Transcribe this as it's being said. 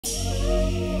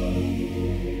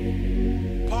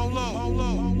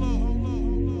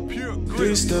Do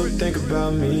you still think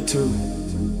about me too?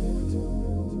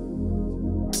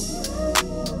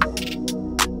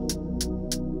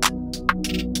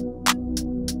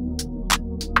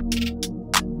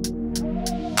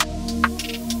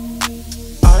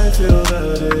 I feel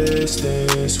the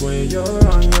distance when you're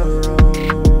on your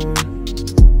own.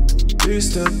 Do you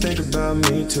still think about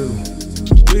me too?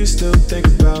 Do you still think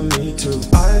about me too?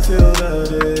 I feel the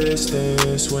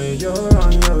distance when you're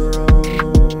on your own.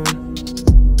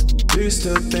 Do you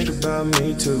still think about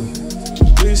me too?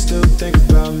 Do you still think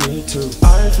about me too?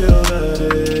 I feel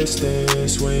the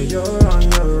distance when you're on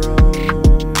your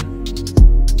own.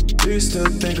 Do you still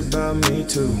think about me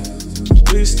too?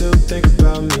 Do you still think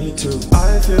about me too?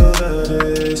 I feel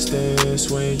the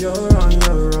distance when you're on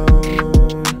your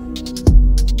own.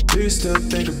 Do you still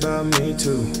think about me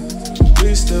too? Do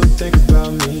you still think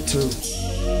about me too?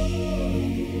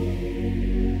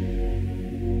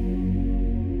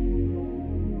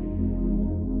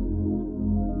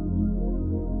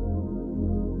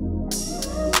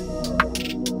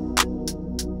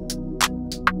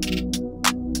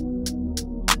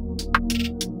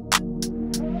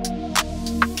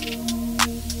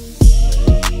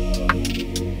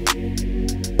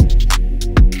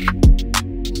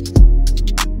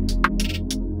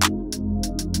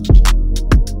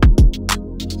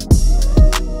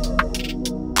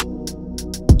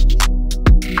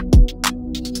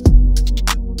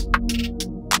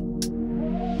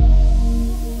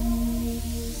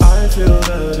 I feel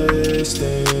the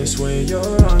distance when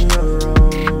you're on your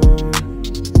own.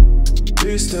 Do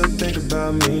you still think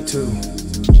about me too?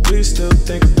 Do you still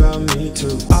think about me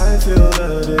too? I feel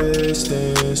the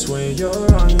distance when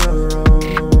you're on your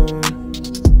own.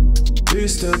 Do you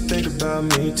still think about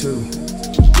me too?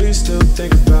 Do you still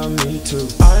think about me too?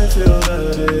 I feel the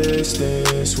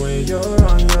distance when you're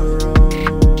on your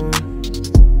own.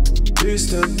 Do you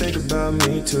still think about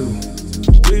me too?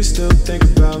 Do you still think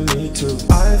about me too?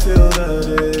 I feel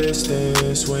the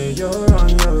distance when you're on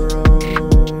your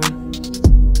own.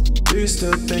 Do you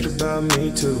still think about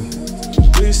me too?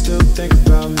 Do you still think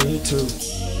about me too?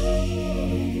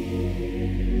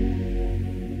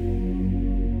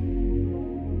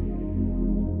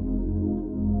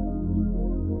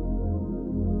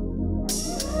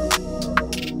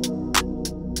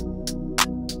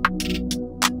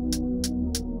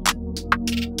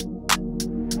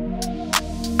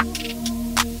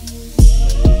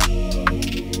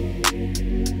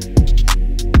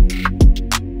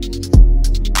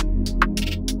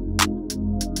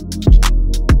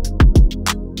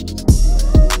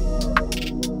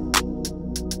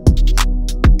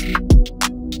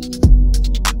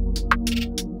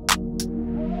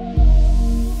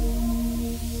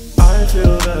 I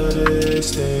feel the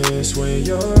distance when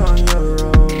you're on your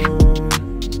own.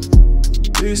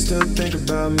 Do you still think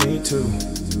about me too?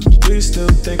 Do you still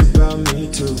think about me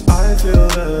too? I feel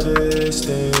the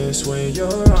distance when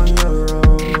you're on your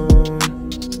own.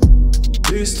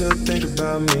 Do you still think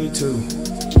about me too?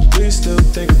 Do you still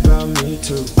think about me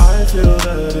too? I feel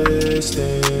the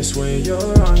distance when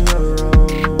you're on your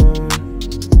own.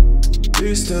 Do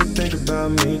you still think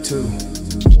about me too?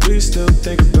 Do you still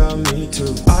think about me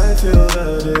too? I feel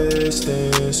the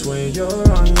distance when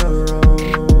you're on your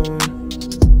own.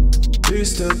 Do you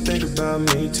still think about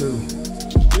me too?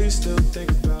 Do you still think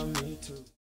about